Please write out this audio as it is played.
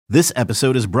This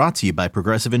episode is brought to you by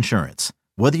Progressive Insurance.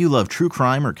 Whether you love true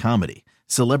crime or comedy,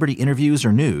 celebrity interviews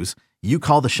or news, you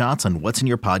call the shots on what's in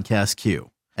your podcast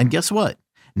queue. And guess what?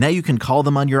 Now you can call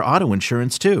them on your auto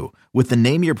insurance too with the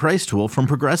Name Your Price tool from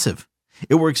Progressive.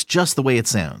 It works just the way it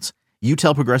sounds. You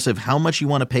tell Progressive how much you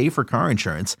want to pay for car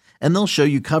insurance, and they'll show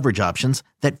you coverage options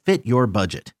that fit your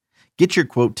budget. Get your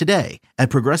quote today at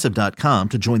Progressive.com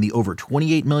to join the over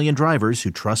 28 million drivers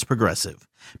who trust Progressive.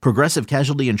 Progressive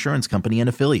Casualty Insurance Company and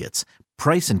Affiliates.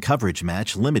 Price and coverage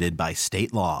match limited by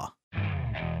state law.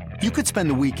 You could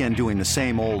spend the weekend doing the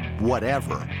same old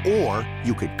whatever, or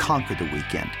you could conquer the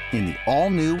weekend in the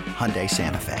all-new Hyundai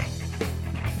Santa Fe.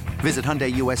 Visit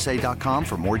HyundaiUSA.com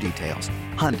for more details.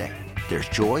 Hyundai, there's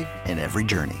joy in every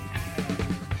journey.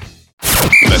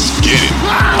 Let's get it.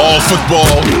 All football,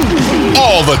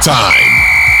 all the time.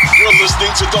 You're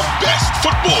listening to the best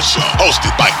football show,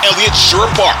 hosted by Elliot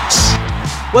Shore-Parks.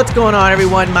 What's going on,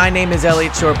 everyone? My name is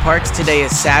Elliot Shore-Parks. Today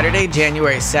is Saturday,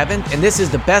 January 7th, and this is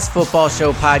the Best Football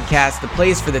Show podcast, the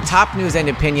place for the top news and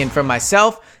opinion from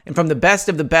myself and from the best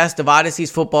of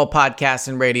Odyssey's football podcasts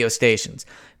and radio stations.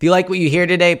 If you like what you hear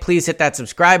today, please hit that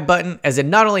subscribe button, as it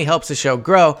not only helps the show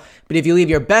grow, but if you leave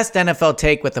your best NFL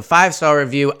take with a 5-star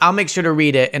review, I'll make sure to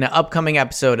read it in an upcoming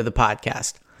episode of the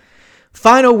podcast.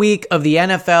 Final week of the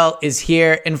NFL is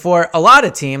here, and for a lot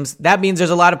of teams, that means there's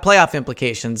a lot of playoff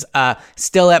implications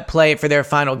still at play for their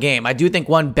final game. I do think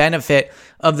one benefit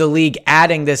of the league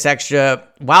adding this extra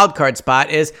wildcard spot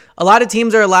is a lot of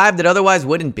teams are alive that otherwise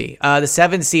wouldn't be. The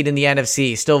 7th seed in the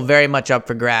NFC still very much up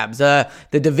for grabs. The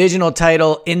divisional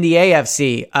title in the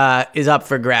AFC is up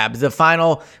for grabs. The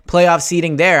final playoff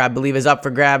seeding there, I believe, is up for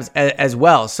grabs as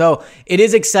well. So it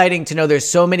is exciting to know there's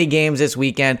so many games this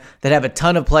weekend that have a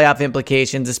ton of playoff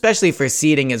implications, especially for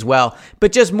seeding as well.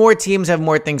 But just more teams have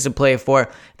more things to play for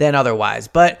than otherwise.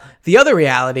 But the other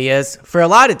reality is, for a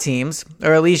lot of teams,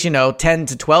 or at least, 10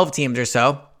 to 12 teams or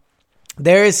so,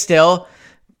 there is still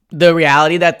the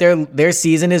reality that their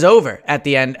season is over at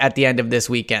the end of this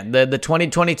weekend. The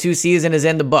 2022 season is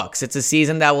in the books. It's a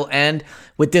season that will end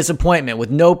with disappointment, with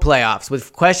no playoffs,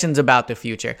 with questions about the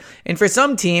future. And for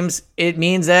some teams, it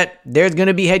means that there's going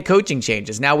to be head coaching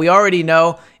changes. Now, we already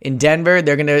know in Denver,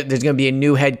 there's going to be a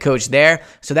new head coach there.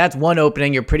 So that's one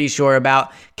opening you're pretty sure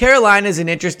about. Carolina is an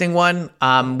interesting one.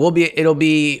 It'll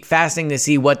be fascinating to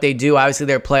see what they do. Obviously,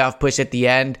 their playoff push at the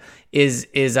end is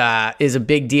a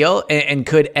big deal and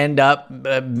could end up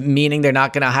meaning they're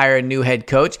not going to hire a new head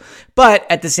coach. But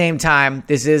at the same time,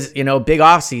 this is, a big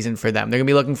offseason for them. They're going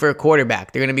to be looking for a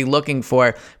quarterback. They're going to be looking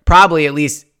for probably at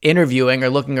least interviewing or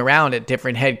looking around at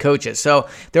different head coaches. So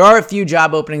there are a few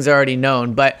job openings already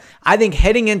known, but I think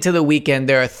heading into the weekend,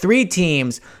 there are 3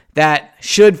 teams that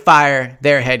should fire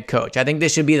their head coach. I think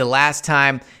this should be the last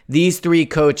time these 3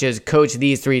 coaches coach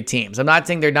these 3 teams. I'm not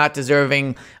saying they're not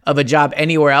deserving of a job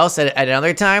anywhere else at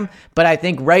another time, but I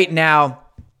think right now,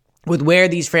 with where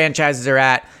these franchises are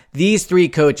at, these 3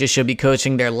 coaches should be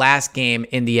coaching their last game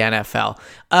in the NFL.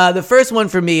 The first one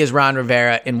for me is Ron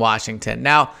Rivera in Washington.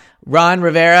 Now, Ron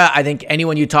Rivera, I think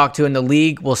anyone you talk to in the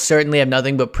league will certainly have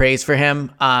nothing but praise for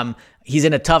him. He's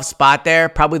in a tough spot there,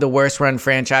 probably the worst run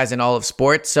franchise in all of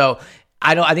sports. So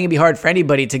I think it'd be hard for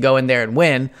anybody to go in there and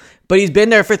win, but he's been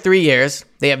there for 3 years.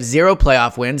 They have 0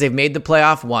 playoff wins. They've made the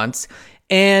playoff once.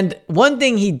 And one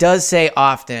thing he does say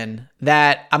often,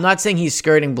 that I'm not saying he's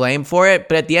skirting blame for it,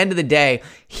 but at the end of the day,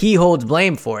 he holds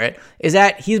blame for it, is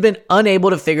that he's been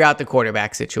unable to figure out the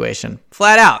quarterback situation.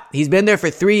 Flat out. He's been there for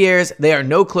 3 years. They are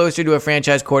no closer to a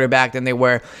franchise quarterback than they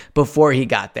were before he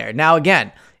got there. Now,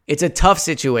 again, it's a tough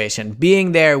situation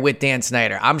being there with Dan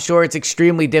Snyder. I'm sure it's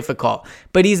extremely difficult,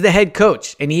 but he's the head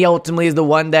coach, and he ultimately is the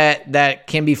one that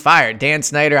can be fired. Dan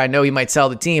Snyder, I know he might sell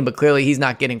the team, but clearly he's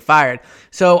not getting fired.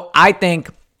 So I think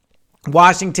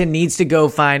Washington needs to go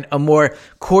find a more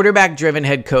quarterback-driven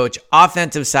head coach,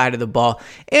 offensive side of the ball.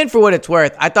 And for what it's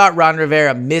worth, I thought Ron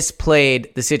Rivera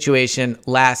misplayed the situation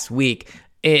last week.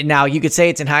 Now, you could say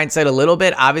it's in hindsight a little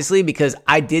bit, obviously, because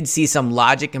I did see some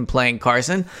logic in playing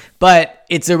Carson, but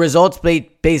it's a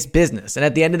results-based business. And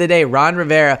at the end of the day, Ron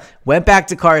Rivera went back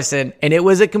to Carson, and it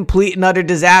was a complete and utter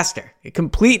disaster. A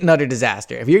complete and utter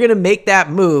disaster. If you're going to make that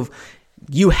move,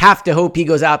 you have to hope he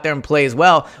goes out there and plays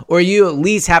well, or you at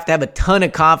least have to have a ton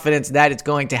of confidence that it's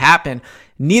going to happen.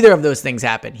 Neither of those things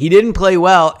happened. He didn't play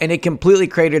well, and it completely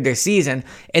cratered their season.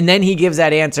 And then he gives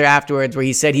that answer afterwards where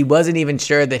he said he wasn't even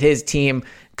sure that his team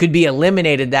could be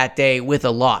eliminated that day with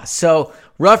a loss. So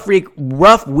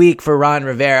rough week for Ron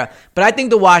Rivera. But I think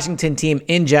the Washington team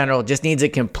in general just needs a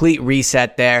complete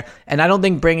reset there. And I don't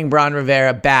think bringing Ron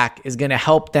Rivera back is going to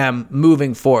help them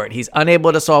moving forward. He's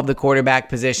unable to solve the quarterback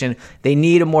position. They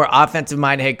need a more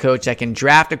offensive-minded head coach that can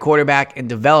draft a quarterback and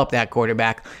develop that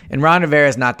quarterback. And Ron Rivera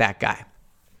is not that guy.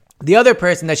 The other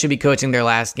person that should be coaching their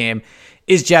last game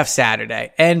is Jeff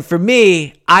Saturday. And for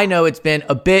me, I know it's been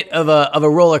a bit of a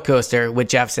roller coaster with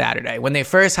Jeff Saturday. When they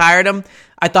first hired him,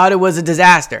 I thought it was a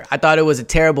disaster. I thought it was a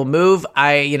terrible move.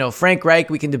 Frank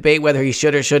Reich, we can debate whether he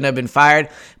should or shouldn't have been fired.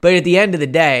 But at the end of the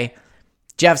day,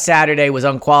 Jeff Saturday was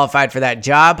unqualified for that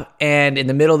job, and in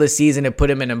the middle of the season, it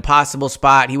put him in an impossible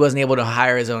spot. He wasn't able to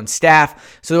hire his own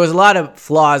staff, so there was a lot of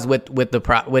flaws with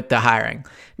the hiring.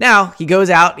 Now, he goes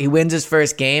out, he wins his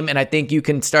first game, and I think you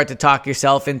can start to talk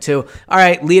yourself into, all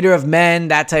right, leader of men,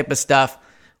 that type of stuff.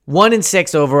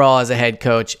 1-6 overall as a head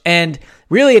coach, and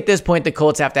really at this point, the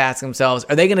Colts have to ask themselves,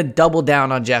 are they going to double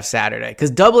down on Jeff Saturday?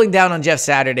 Because doubling down on Jeff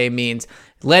Saturday means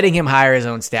letting him hire his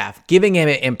own staff, giving him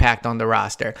an impact on the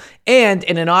roster. And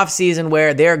in an offseason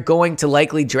where they're going to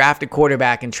likely draft a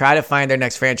quarterback and try to find their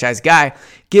next franchise guy,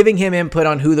 giving him input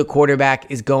on who the quarterback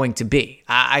is going to be.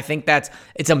 I think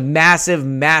it's a massive,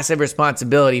 massive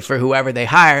responsibility for whoever they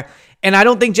hire. And I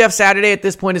don't think Jeff Saturday at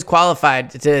this point is qualified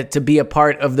to be a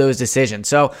part of those decisions.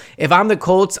 So if I'm the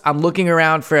Colts, I'm looking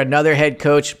around for another head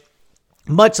coach,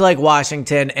 much like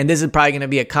Washington, and this is probably going to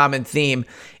be a common theme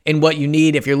in what you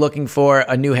need if you're looking for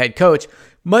a new head coach.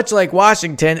 Much like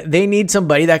Washington, they need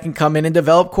somebody that can come in and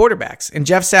develop quarterbacks. And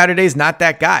Jeff Saturday is not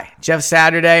that guy. Jeff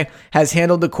Saturday has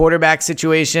handled the quarterback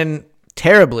situation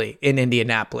terribly in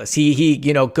Indianapolis. He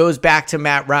goes back to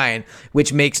Matt Ryan,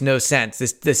 which makes no sense.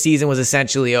 The season was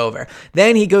essentially over.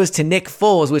 Then he goes to Nick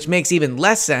Foles, which makes even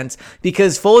less sense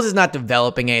because Foles is not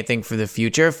developing anything for the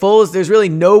future. Foles, there's really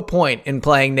no point in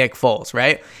playing Nick Foles,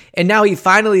 right? And now he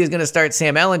finally is going to start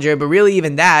Sam Ehlinger, but really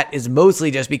even that is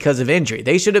mostly just because of injury.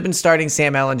 They should have been starting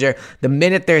Sam Ehlinger the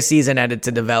minute their season ended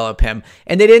to develop him,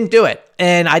 and they didn't do it.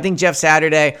 And I think Jeff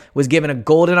Saturday was given a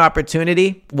golden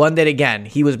opportunity, one that, again,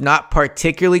 he was not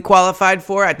particularly qualified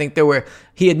for. I think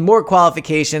he had more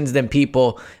qualifications than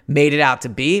people made it out to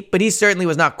be, but he certainly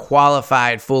was not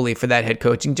qualified fully for that head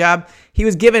coaching job. He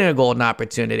was given a golden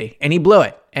opportunity, and he blew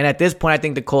it. And at this point, I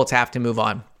think the Colts have to move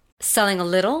on. Selling a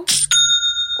little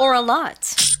or a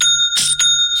lot?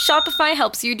 Shopify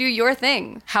helps you do your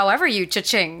thing, however you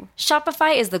cha-ching.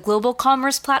 Shopify is the global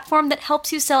commerce platform that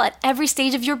helps you sell at every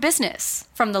stage of your business.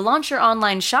 From the launch your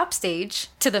online shop stage,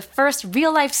 to the first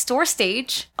real-life store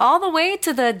stage, all the way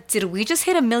to the did we just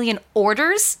hit 1 million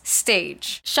orders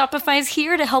stage. Shopify's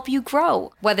here to help you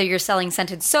grow. Whether you're selling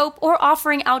scented soap or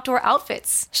offering outdoor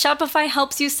outfits, Shopify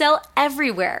helps you sell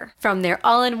everywhere. From their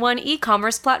all-in-one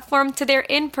e-commerce platform to their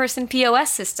in-person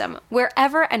POS system,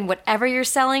 wherever and whatever you're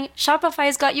selling,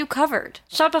 Shopify's got you covered.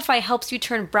 Shopify helps you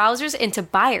turn browsers into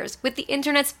buyers with the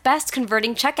internet's best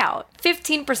converting checkout.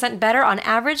 15% better on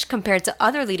average compared to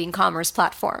other leading commerce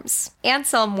platforms. And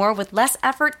sell more with less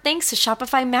effort thanks to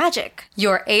Shopify Magic,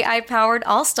 your AI-powered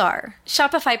all-star.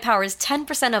 Shopify powers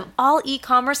 10% of all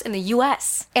e-commerce in the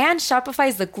US. And Shopify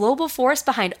is the global force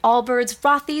behind Allbirds,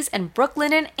 Rothy's, and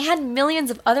Brooklinen, and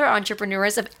millions of other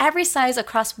entrepreneurs of every size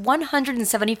across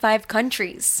 175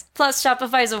 countries. Plus,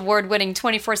 Shopify's award-winning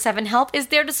 24/7 help is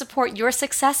there to support your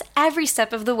success every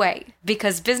step of the way.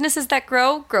 Because businesses that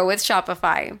grow with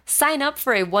Shopify. Sign up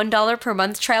for a $1 per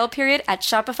month trial period at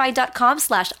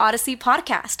shopify.com/Odyssey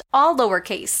Podcast, all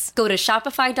lowercase. Go to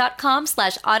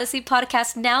shopify.com/Odyssey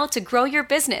Podcast now to grow your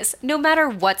business, no matter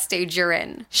what stage you're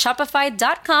in.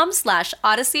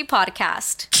 Shopify.com/Odyssey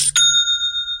Podcast.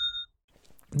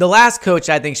 The last coach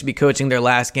I think should be coaching their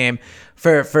last game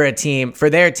for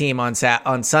their team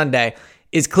on Sunday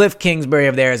is Cliff Kingsbury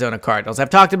of the Arizona Cardinals. I've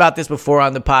talked about this before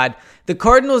on the pod. The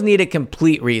Cardinals need a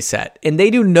complete reset, and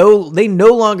they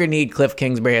no longer need Cliff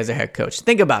Kingsbury as a head coach.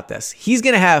 Think about this. He's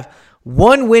going to have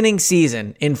one winning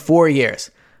season in 4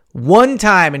 years. One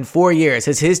time in 4 years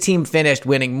has his team finished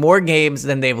winning more games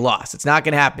than they've lost. It's not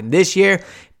going to happen this year.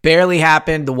 Barely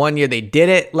happened the 1 year they did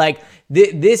it.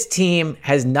 This team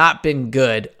has not been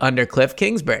good under Cliff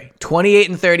Kingsbury.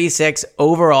 28-36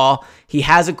 overall. He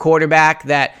has a quarterback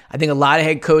that I think a lot of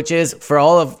head coaches, for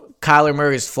all of Kyler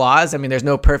Murray's flaws, I mean, there's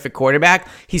no perfect quarterback.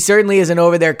 He certainly isn't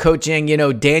over there coaching,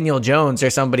 Daniel Jones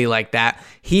or somebody like that.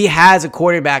 He has a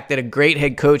quarterback that a great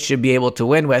head coach should be able to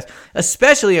win with,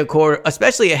 especially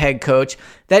a head coach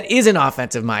that is an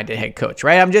offensive-minded head coach,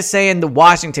 right? I'm just saying the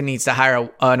Washington needs to hire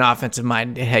an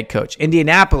offensive-minded head coach.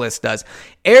 Indianapolis does.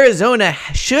 Arizona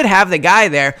should have the guy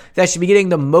there that should be getting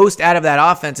the most out of that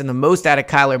offense and the most out of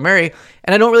Kyler Murray.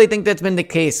 And I don't really think that's been the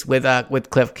case with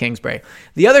Cliff Kingsbury.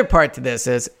 The other part to this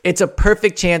is it's a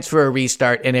perfect chance for a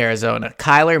restart in Arizona.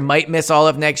 Kyler might miss all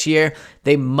of next year.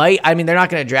 They're not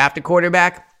going to draft a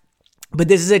quarterback. But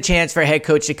this is a chance for a head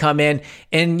coach to come in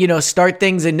and, start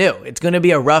things anew. It's going to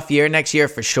be a rough year next year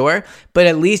for sure, but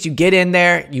at least you get in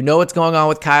there, you know what's going on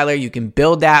with Kyler, you can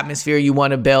build the atmosphere you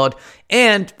want to build,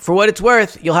 and for what it's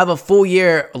worth, you'll have a full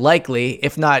year likely,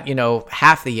 if not,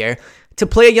 half the year, to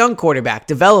play a young quarterback,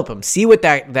 develop him, see what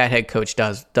that head coach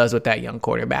does with that young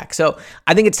quarterback. So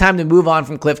I think it's time to move on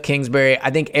from Cliff Kingsbury.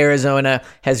 I think Arizona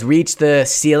has reached the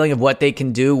ceiling of what they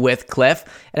can do with Cliff,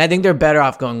 and I think they're better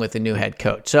off going with a new head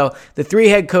coach. So the 3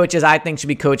 head coaches I think should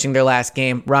be coaching their last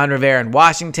game: Ron Rivera in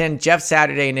Washington, Jeff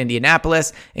Saturday in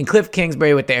Indianapolis, and Cliff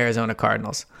Kingsbury with the Arizona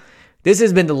Cardinals. This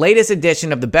has been the latest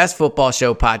edition of the Best Football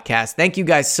Show podcast. Thank you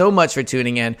guys so much for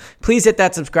tuning in. Please hit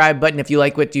that subscribe button if you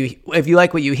like what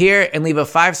you hear, and leave a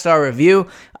 5-star review.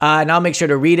 And I'll make sure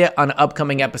to read it on an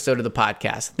upcoming episode of the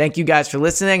podcast. Thank you guys for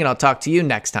listening, and I'll talk to you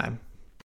next time.